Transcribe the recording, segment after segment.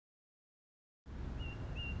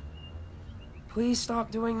Please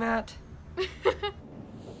stop doing that.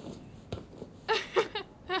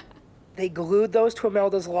 They glued those to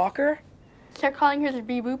Imelda's locker? Start calling her the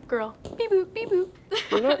bee-boop girl. Bee-boop, bee-boop.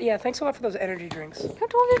 You know what? Yeah, thanks a lot for those energy drinks. You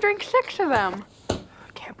told me to drink 6 of them. I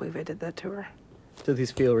can't believe I did that to her. Do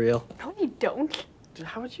these feel real? No, you don't. Dude,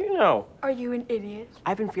 how would you know? Are you an idiot?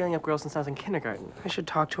 I've been feeling up girls since I was in kindergarten. I should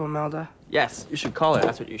talk to Imelda. Yes, you should call her.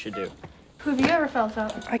 That's what you should do. Who have you ever felt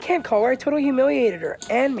up? I can't call her. I totally humiliated her.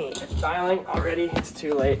 And me. It's dialing already. It's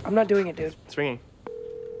too late. I'm not doing it, dude. It's ringing.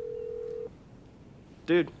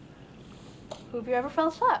 Dude. Who have you ever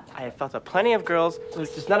felt up? I have felt up plenty of girls, so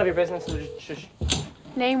it's just none of your business. So just...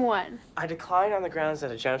 Name one. I decline on the grounds that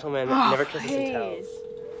a gentleman never kisses and tells.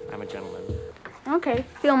 I'm a gentleman. Okay,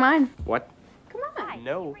 feel mine. What? Come on. Hi,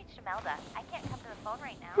 No. you've reached Imelda. I can't come to the phone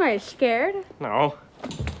right now. Why, scared? No.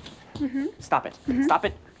 Stop it. Stop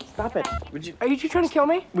it. Stop it. Would you? Are you two trying to kill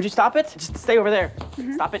me? Would you stop it? Just stay over there.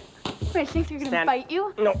 Stop it. Wait, I think they're gonna Stand. bite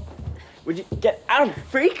you? No. Would you get out of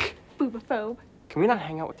freak? Boobophobe. Can we not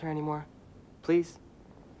hang out with her anymore? Please?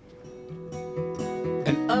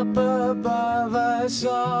 And up above us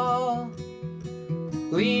all,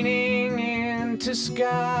 leaning into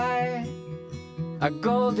sky, a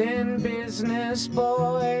golden business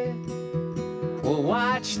boy will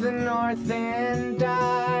watch the north end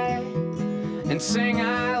die and sing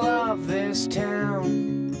I love this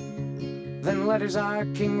town. Then letters our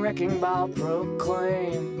king wrecking ball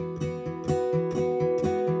proclaim.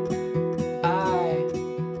 I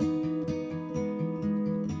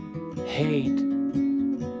hate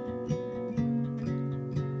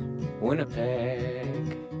Winnipeg.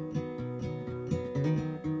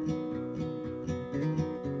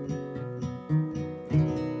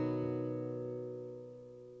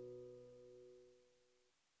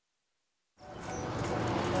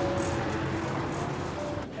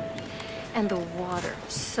 And the water,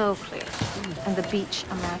 so clear. And the beach,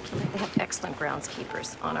 immaculate. They have excellent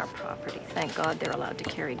groundskeepers on our property. Thank God they're allowed to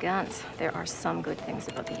carry guns. There are some good things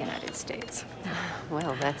about the United States.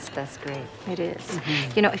 Well, that's great. It is.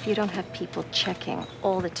 You know, if you don't have people checking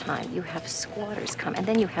all the time, you have squatters come, and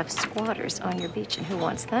then you have squatters on your beach, and who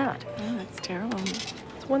wants that? Oh, that's terrible. It's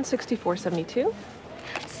 164.72.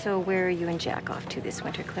 So where are you and Jack off to this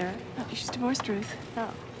winter, Clara? Oh, she's divorced, Ruth. Oh,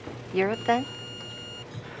 Europe then?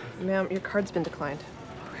 Ma'am, your card's been declined.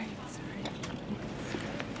 Oh, right, sorry.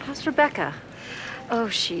 How's Rebecca? Oh,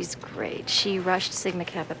 she's great. She rushed Sigma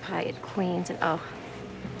Kappa Pi at Queens, and oh,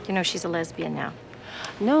 you know she's a lesbian now.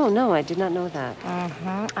 No, I did not know that.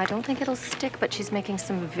 I don't think it'll stick, but she's making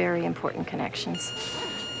some very important connections.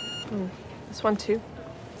 This one too.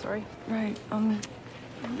 Sorry. Right, let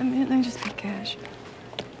me just pay cash.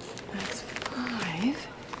 That's 5.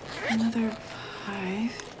 Another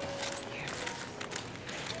 5.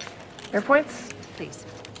 Air points? Please.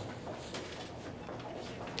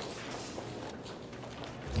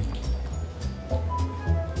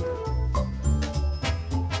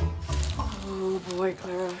 Oh, boy,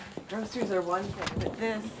 Clara. Groceries are one thing, but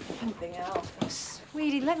this is something else.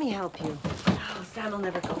 Sweetie, let me help you. Oh, Sam will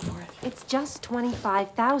never go for it. It's just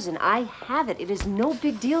 $25,000. I have it. It is no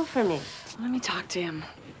big deal for me. Let me talk to him.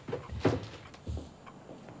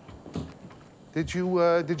 Did you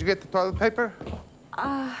get the toilet paper?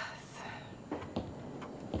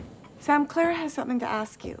 Sam, Clara has something to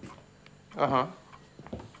ask you. Uh-huh.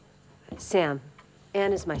 Sam,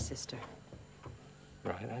 Anne is my sister.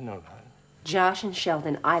 Right, I know that. Josh and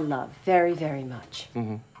Sheldon, I love very, very much.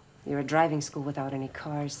 Mm-hmm. You're a driving school without any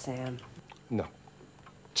cars, Sam. No.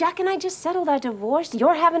 Jack and I just settled our divorce.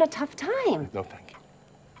 You're having a tough time. No, thank you.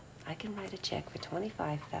 I can write a check for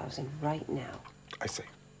 $25,000 right now. I see.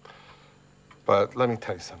 But let me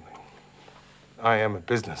tell you something. I am a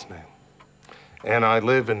businessman. And I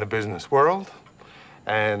live in the business world,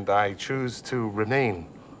 and I choose to remain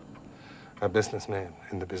a businessman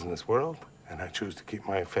in the business world, and I choose to keep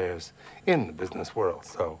my affairs in the business world.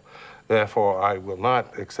 So, therefore, I will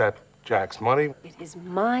not accept Jack's money. It is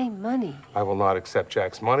my money. I will not accept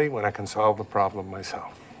Jack's money when I can solve the problem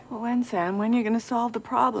myself. Well, when, Sam? When are you going to solve the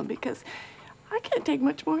problem? Because I can't take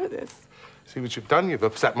much more of this. See what you've done? You've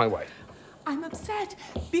upset my wife. I'm upset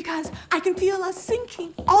because I can feel us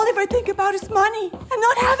sinking. All I ever think about is money and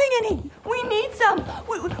not having any. We need some.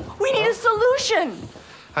 We need a solution.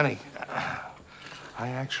 Honey, I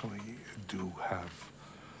actually do have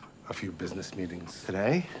a few business meetings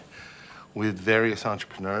today with various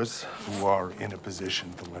entrepreneurs who are in a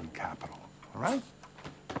position to lend capital, all right?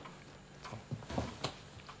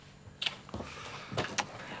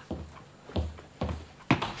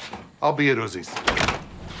 I'll be at Uzi's.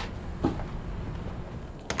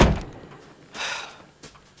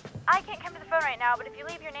 I can't come to the phone phone right now, but if you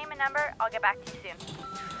leave your name and number, I'll get back to you soon.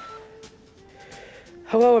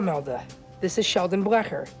 Hello, Imelda. This is Sheldon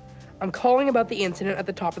Blecher. I'm calling about the incident at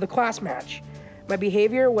the top of the class match. My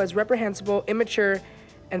behavior was reprehensible, immature,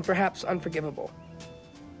 and perhaps unforgivable.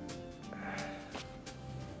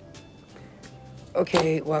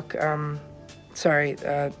 Okay, look, sorry,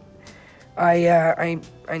 I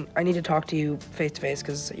need to talk to you face to face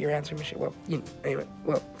because you're answering machine. Well, anyway,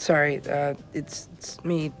 well, sorry, it's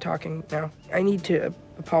me talking now. I need to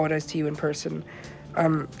apologize to you in person,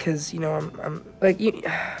 because, you know, I'm like,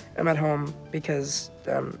 I'm at home because,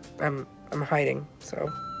 I'm hiding,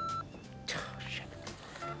 so.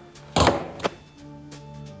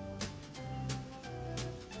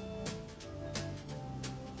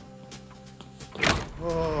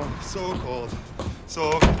 Oh, so cold. So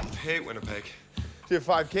cold. Hate Winnipeg. Do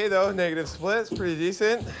 5K though, negative splits, pretty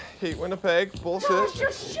decent. Hate Winnipeg, bullshit. Gosh,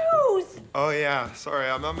 your shoes! Oh yeah, sorry,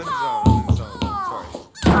 I'm in the zone. I'm in the zone. Sorry.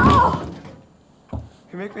 Oh. Can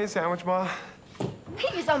you make me a sandwich, Ma? He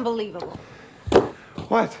is unbelievable.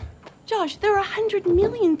 What? Josh, there are 100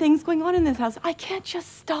 million things going on in this house. I can't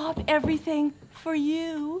just stop everything for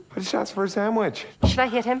you. I just asked for a sandwich. Should I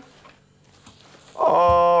hit him?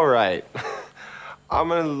 All right. I'm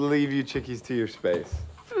gonna leave you chickies to your space.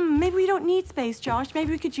 Maybe we don't need space, Josh.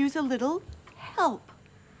 Maybe we could use a little help.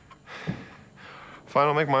 Fine,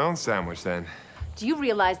 I'll make my own sandwich then. Do you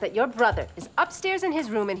realize that your brother is upstairs in his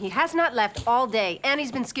room and he has not left all day, and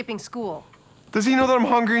he's been skipping school? Does he know that I'm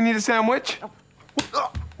hungry and need a sandwich?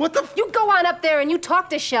 Oh. What the? You go on up there and you talk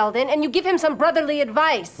to Sheldon and you give him some brotherly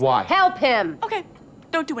advice. Why? Help him. Okay,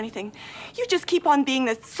 don't do anything. You just keep on being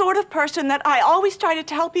the sort of person that I always try to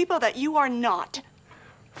tell people that you are not.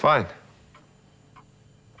 Fine.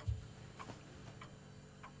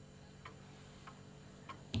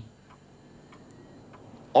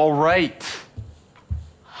 All right.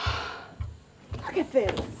 Look at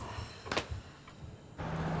this.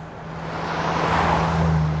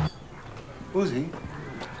 Uzi,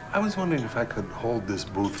 I was wondering if I could hold this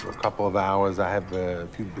booth for a couple of hours. I have a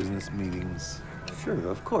few business meetings. Sure,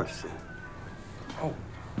 of course. Oh.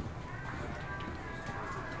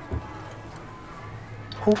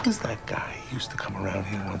 Who was that guy? He used to come around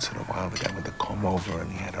here once in a while, the guy with the comb over and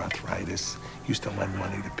he had arthritis. He used to lend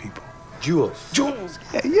money to people. Jules. Jules?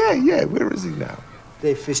 Yeah. Where is he now?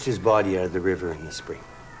 They fished his body out of the river in the spring.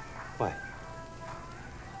 Why?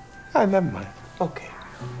 Ah, never mind. Okay.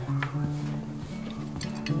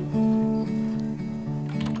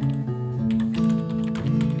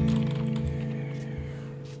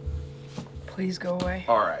 Please go away.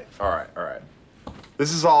 All right.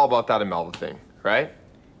 This is all about that Imelda thing, right?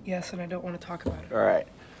 Yes, and I don't want to talk about it. All right.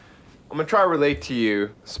 I'm gonna try to relate to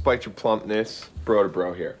you, despite your plumpness, bro to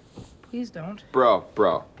bro here. Please don't. Bro,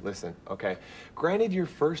 listen, okay? Granted, your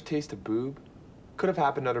first taste of boob could have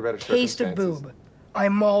happened under better circumstances. Taste of boob. I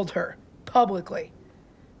mauled her. Publicly.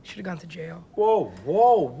 Should have gone to jail.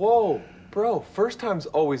 Whoa. Bro, first time's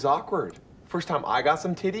always awkward. First time I got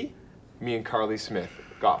some titty, me and Carly Smith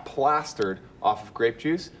got plastered off of grape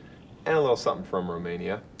juice and a little something from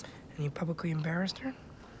Romania. And you publicly embarrassed her?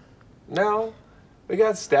 No, we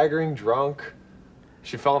got staggering drunk.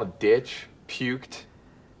 She fell in a ditch, puked,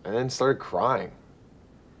 and then started crying.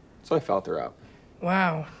 So I felt her out.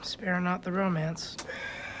 Wow, spare not the romance.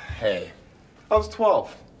 Hey, I was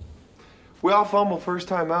 12. We all fumble first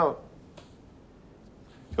time out.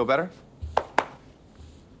 Feel better?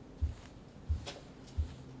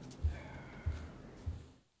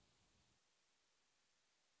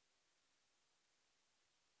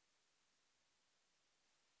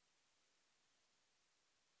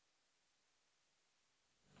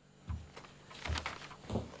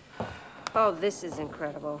 Oh, this is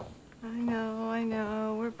incredible. I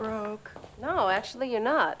know, we're broke. No, actually, you're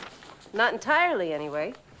not. Not entirely,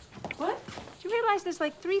 anyway. What? Do you realize there's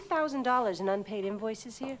like $3,000 in unpaid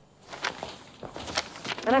invoices here?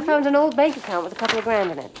 And I found an old bank account with a couple of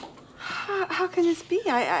grand in it. How can this be?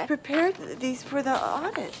 I prepared these for the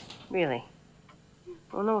audit. Really?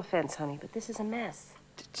 Well, no offense, honey, but this is a mess.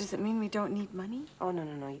 Does it mean we don't need money? Oh, no.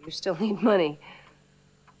 You still need money.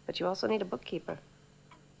 But you also need a bookkeeper.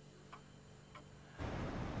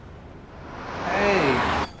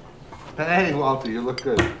 Hey, Walter, you look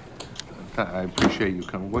good. I appreciate you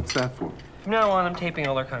coming. What's that for? From now on, I'm taping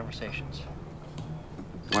all our conversations.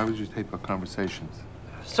 Why would you tape our conversations?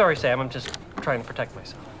 Sorry, Sam, I'm just trying to protect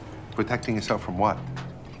myself. Protecting yourself from what?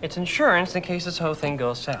 It's insurance in case this whole thing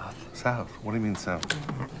goes south. South? What do you mean south?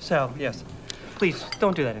 South, yes. Please,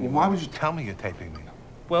 don't do that anymore. Why would you tell me you're taping me?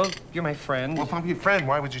 Well, you're my friend. Well, if I'm your friend,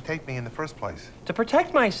 why would you tape me in the first place? To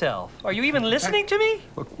protect myself. Are you even listening to me?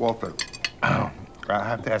 Look, Walter, I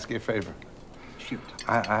have to ask you a favor. shoot.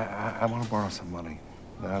 I want to borrow some money.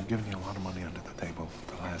 Now, I've given you a lot of money under the table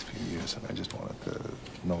the last few years, and I just wanted to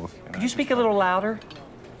know if... Could you speak a little louder?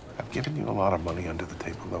 I've given you a lot of money under the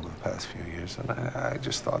table over the past few years, and I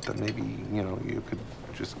just thought that maybe, you know, you could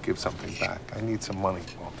just give something back. I need some money,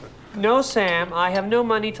 Walter. No, Sam, I have no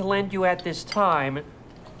money to lend you at this time.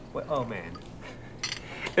 Well, oh, man.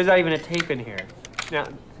 There's not even a tape in here.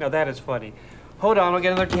 Now that is funny. Hold on, I'll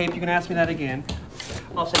get another tape. You can ask me that again.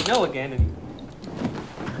 I'll say no again and...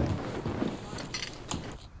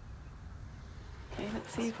 Okay,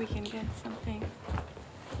 let's see if we can get something.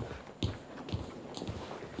 Do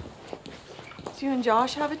you and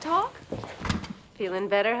Josh have a talk? Feeling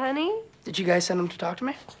better, honey? Did you guys send him to talk to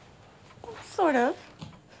me? Sort of.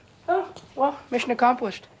 Oh, well, mission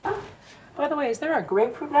accomplished. By the way, is there a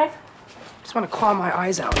grapefruit knife? Just want to claw my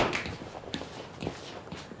eyes out.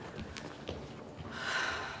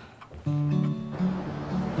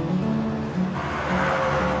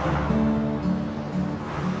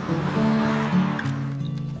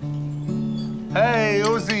 Hey,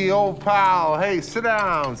 Uzi, old pal. Hey, sit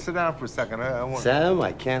down. Sit down for a second. I want... Sam,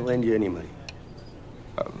 I can't lend you any money.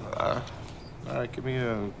 All right, give me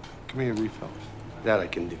a refill. That I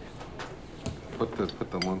can do. Put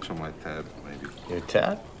the lunch on my tab, maybe. Your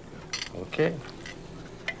tab? Okay.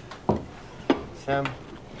 Sam,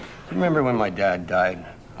 remember when my dad died?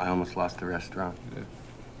 I almost lost the restaurant. Yeah.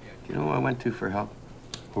 Do you know who I went to for help?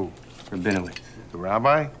 Who? Rabinowitz. The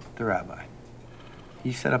rabbi? The rabbi.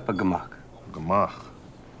 He set up a gemach. Gemach?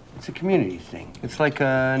 It's a community thing. It's like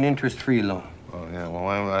an interest-free loan. Oh, yeah,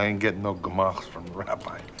 well, I ain't getting no gemachs from the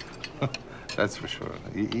rabbi. That's for sure.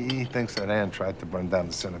 He thinks that Ann tried to burn down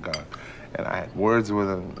the synagogue. And I had words with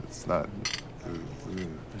him. It's not...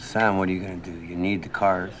 Sam, what are you gonna do? You need the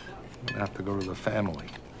cars. I have to go to the family.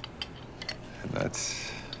 And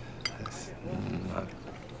that's not...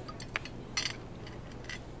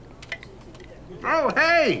 Oh,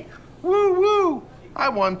 hey! Woo, woo! I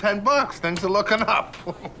won $10. Things are looking up.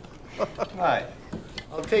 Hi.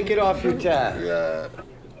 I'll take it off your tab. Yeah.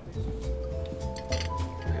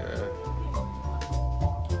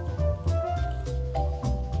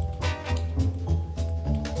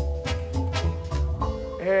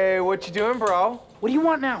 Hey, what you doing, bro? What do you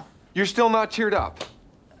want now? You're still not cheered up.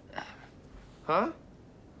 Huh?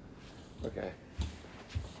 Okay.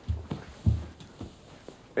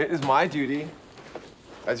 It is my duty,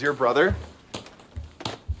 as your brother,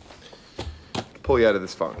 to pull you out of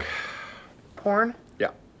this funk. Porn?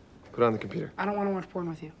 Yeah. Put it on the computer. I don't want to watch porn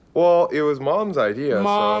with you. Well, it was Mom's idea,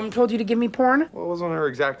 Mom told you to give me porn? Well, it wasn't her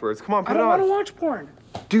exact words. Come on, put I it don't on. want to watch porn.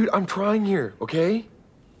 Dude, I'm trying here, okay?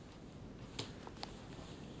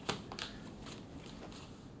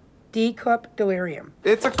 D-cup delirium.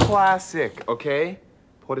 It's a classic, okay?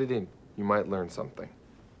 Put it in. You might learn something.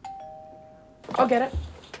 I'll get it.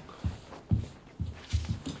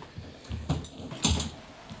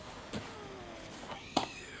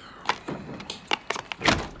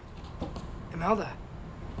 Imelda.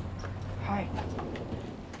 Hi.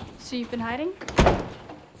 So you've been hiding?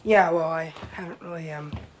 Yeah, well, I haven't really,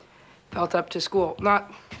 felt up to school.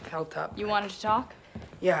 Not felt up. You wanted to talk?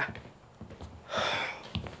 Yeah.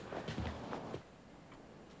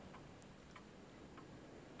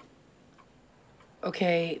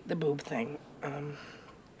 Okay, the boob thing. I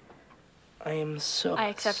am so... I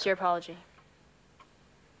accept your apology.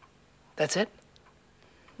 That's it?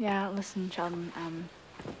 Yeah, listen, Sheldon,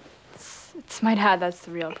 it's my dad that's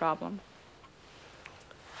the real problem.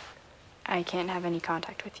 I can't have any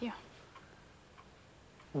contact with you.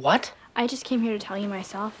 What? I just came here to tell you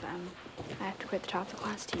myself, I have to quit the top of the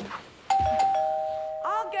class team.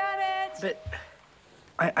 I'll get it. But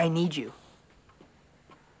I need you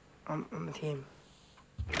on the team.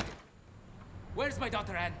 Where's my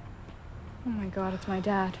daughter, Anne? Oh my God, it's my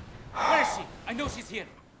dad. Where is she? I know she's here.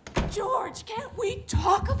 George, can't we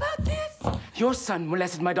talk about this? Your son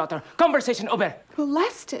molested my daughter. Conversation over.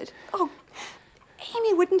 Molested? Oh,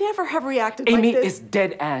 Amy would never have reacted like Amy this. is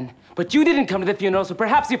dead, Anne. But you didn't come to the funeral, so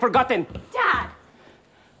perhaps you've forgotten. Dad!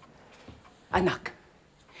 Anak,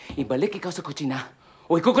 ibalik ikaw sa kusina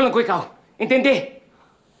o ikukulong ko ikaw. Intindi?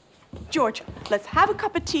 George, let's have a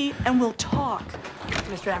cup of tea and we'll talk.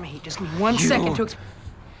 Mr. Amahi, just give me 1 second to explain.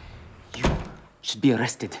 You should be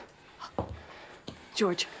arrested.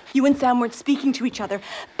 George, you and Sam weren't speaking to each other.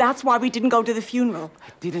 That's why we didn't go to the funeral.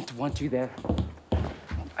 I didn't want you there.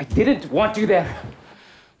 I didn't want you there.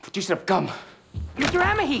 But you should have come. Mr.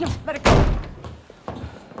 Amahi! No, let it go.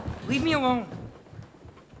 Leave me alone.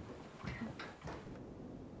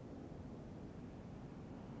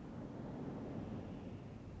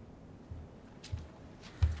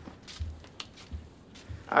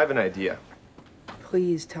 I have an idea.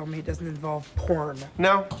 please tell me it doesn't involve porn.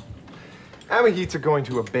 No. Amahites are going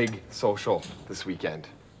to a big social this weekend.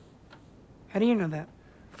 How do you know that?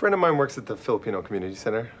 A friend of mine works at the Filipino Community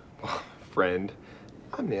Center. Well, friend.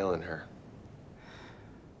 I'm nailing her.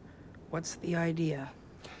 What's the idea?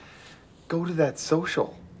 Go to that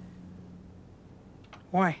social.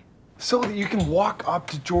 Why? So that you can walk up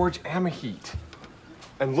to George Amahite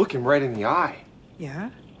and look him right in the eye.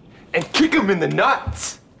 Yeah? And kick him in the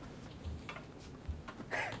nuts.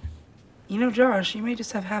 You know, Josh, you may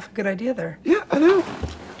just have half a good idea there. Yeah, I know.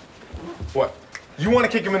 What? You want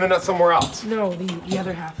to kick him in the nuts somewhere else? No, the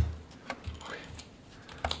other half.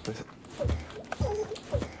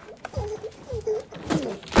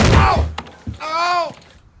 Ow! Ow!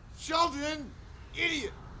 Sheldon!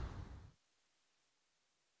 Idiot!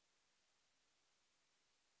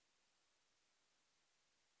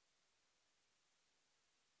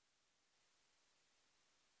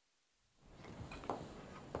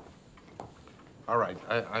 All right,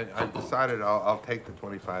 I decided I'll take the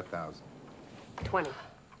 25,000. 20.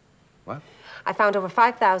 What? I found over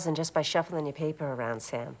 5,000 just by shuffling your paper around,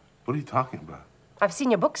 Sam. What are you talking about? I've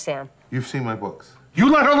seen your book, Sam. You've seen my books.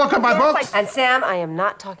 You let her look at my books? And Sam, I am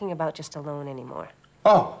not talking about just a loan anymore.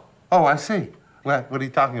 Oh, I see. What are you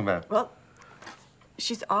talking about? Well,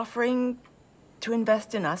 she's offering to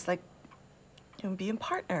invest in us, like, you know, being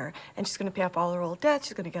partner. And she's gonna pay off all her old debts.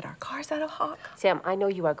 She's gonna get our cars out of hock. Sam, I know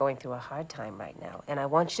you are going through a hard time right now, and I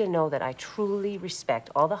want you to know that I truly respect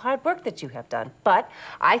all the hard work that you have done. But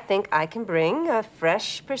I think I can bring a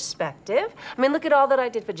fresh perspective. I mean, look at all that I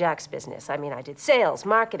did for Jack's business. I mean, I did sales,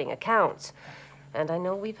 marketing, accounts. And I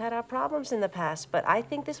know we've had our problems in the past, but I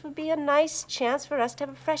think this would be a nice chance for us to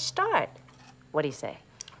have a fresh start. What do you say?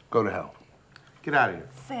 Go to hell. Get out of here.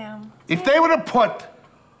 Sam. If they would have put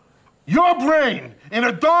your brain in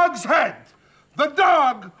a dog's head, the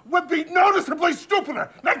dog would be noticeably stupider.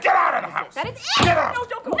 Now get out of the house. That is it. Get out. No,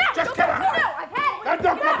 don't go. No, Just don't get go. out. No, I've had it. Now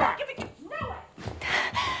don't come back.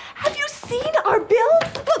 Have you seen our bills?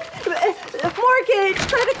 Look, mortgage,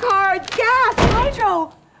 credit cards, gas,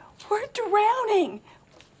 hydro. We're drowning.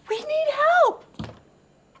 We need help.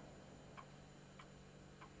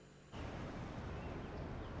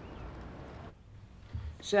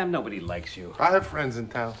 Sam, nobody likes you. I have friends in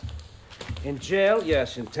town. In jail?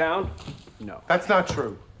 Yes. In town? No. That's not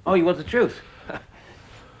true. Oh, you want the truth?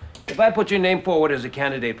 If I put your name forward as a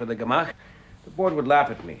candidate for the Gemach, the board would laugh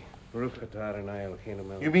at me. You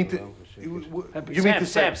mean to... You mean to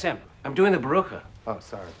say... Sam, I'm doing the Barucha. Oh,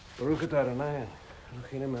 sorry.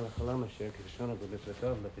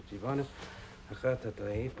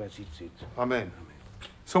 Amen.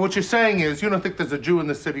 So what you're saying is you don't think there's a Jew in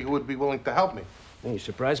the city who would be willing to help me? Are you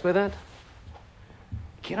surprised by that?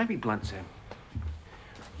 Can I be blunt, Sam?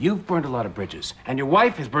 You've burned a lot of bridges, and your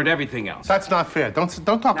wife has burned everything else. That's not fair. Don't talk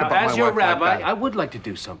about my wife like that. As your rabbi, I would like to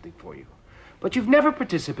do something for you. But you've never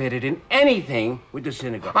participated in anything with the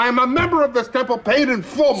synagogue. I am a member of this temple, paid in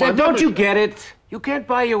full. Sam, don't you get it? You can't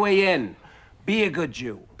buy your way in. Be a good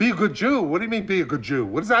Jew. Be a good Jew? What do you mean, be a good Jew?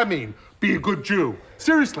 What does that mean, be a good Jew?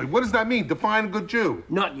 Seriously, what does that mean, define a good Jew?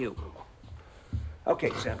 Not you.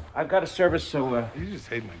 Okay, Sam, I've got a service, so, You just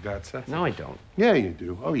hate my guts, huh? No, I don't. Yeah, you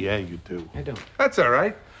do. Oh, yeah, you do. I don't. That's all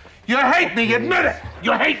right. You hate me, admit it!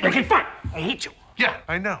 You hate me. Okay, fine. I hate you. Yeah,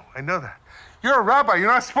 I know that. You're a rabbi, you're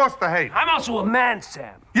not supposed to hate. I'm also a man,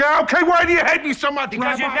 Sam. Yeah, okay, why do you hate me so much,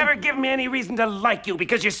 Because rabbi? you've never given me any reason to like you.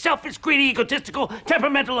 Because you're selfish, greedy, egotistical,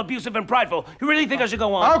 temperamental, abusive, and prideful. You really think I should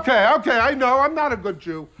go on? Okay, I know. I'm not a good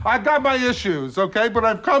Jew. I got my issues, okay? But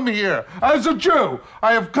I've come here as a Jew.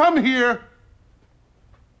 I have come here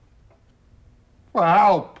for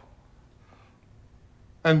help.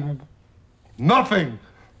 And nothing.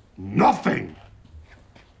 You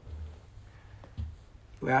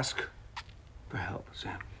ask for help,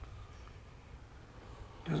 Sam.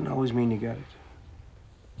 Doesn't always mean you get it.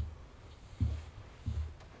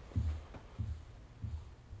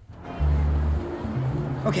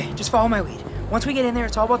 Okay, just follow my lead. Once we get in there,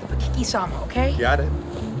 it's all about the Pakikisama, okay? Got it.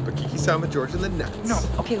 Pakikisama, George in the nuts. No,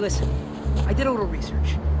 okay, listen. I did a little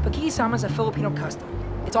research. Pakikisama is a Filipino custom.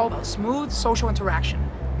 It's all about smooth social interaction,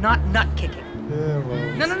 not nut kicking. Yeah,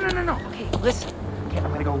 well... No. Okay, listen. Okay,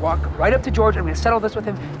 I'm gonna go walk right up to George. I'm gonna settle this with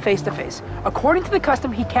him face to face. According to the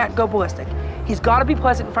custom, he can't go ballistic. He's gotta be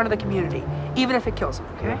pleasant in front of the community, even if it kills him,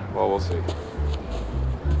 okay? Well, we'll see.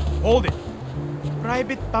 Hold it.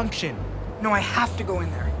 Private function. No, I have to go in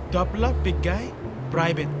there. Doppler, big guy,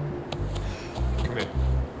 private. Come here.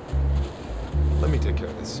 Let me take care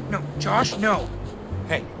of this. No, Josh, no.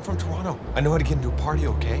 Hey, I'm from Toronto. I know how to get into a party,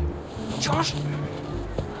 okay? Josh!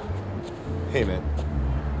 Hey, man.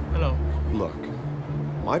 Hello. Look,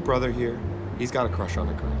 my brother here, He's got a crush on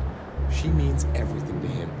a girl. She means everything to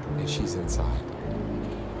him, and she's inside.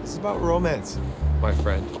 This is about romance, my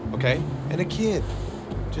friend, okay? And a kid.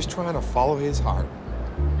 Just trying to follow his heart.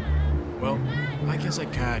 Well, I guess I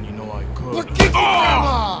can, you know I could. Look, get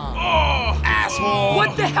asshole!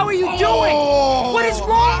 What the hell are you doing? What is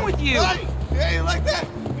wrong with you? Hey, you like that?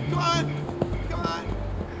 Come on. Come on.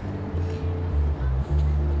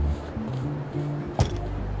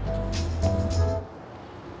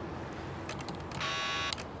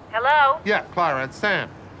 Hello? Yeah, Clara, it's Sam.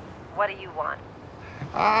 What do you want?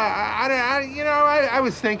 I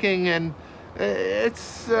was thinking, and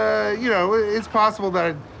it's, it's possible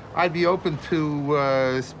that I'd be open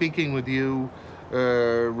to speaking with you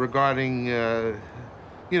regarding,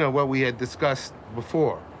 what we had discussed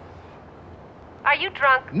before. Are you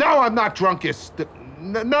drunk? No, I'm not drunk.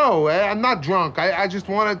 No, I'm not drunk. I just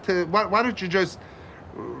wanted to. Why don't you just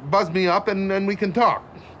buzz me up and we can talk,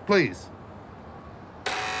 please?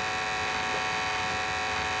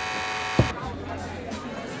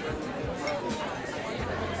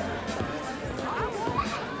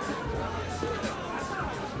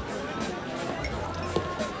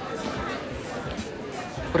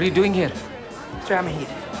 What are you doing here? Dramahid.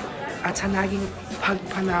 At sa naging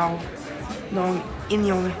pagpanaw ng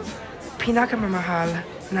inyong pinakamamahal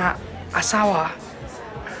na asawa.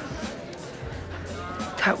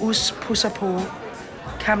 Taus-pusa po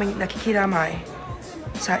kaming nakikiramay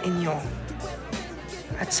sa inyo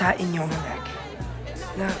at sa inyong anak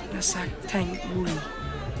na nasaktang muli.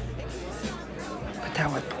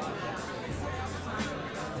 Patawad po.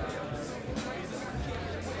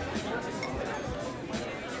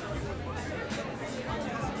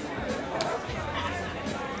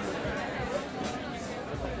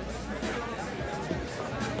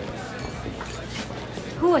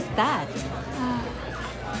 Who was that?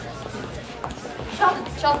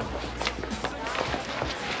 Sheldon.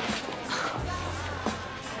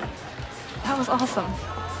 That was awesome.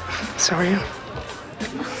 So are you?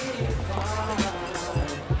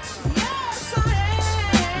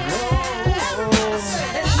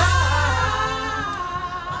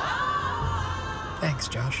 Thanks,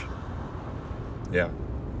 Josh. Yeah,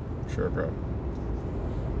 sure, bro.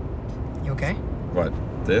 You okay? What,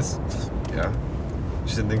 this? Yeah.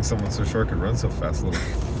 Just didn't think someone so short could run so fast. Little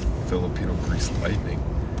Filipino greased lightning.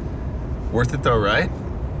 Worth it though, right?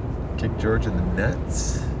 Kick George in the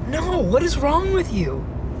nuts. No, what is wrong with you?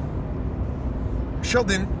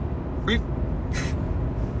 Sheldon, what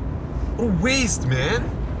a waste, man.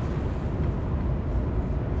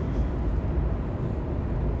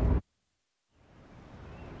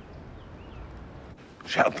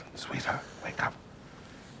 Sheldon, sweetheart, wake up.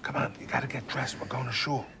 Come on, you gotta get dressed. We're going to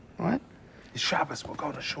shul. What? It's Shabbos. We're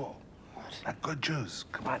going to shul. Like good Jews.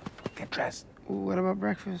 Come on, get dressed. What about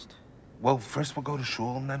breakfast? Well, first we'll go to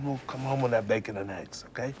shul, and then we'll come home with that bacon and eggs,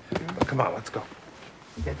 okay? But come on, let's go.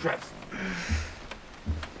 Get dressed.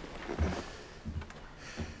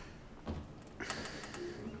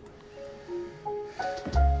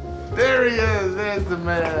 There he is. There's the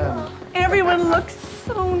man. Everyone looks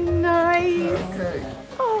so nice. Okay.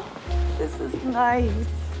 Oh, this is nice.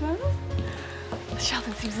 Huh?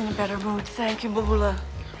 Sheldon seems in a better mood. Thank you, Babula.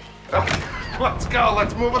 Let's go.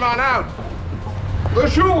 Let's move it on out. The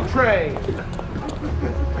shul train.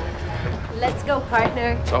 Let's go,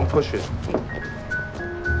 partner. Don't push it.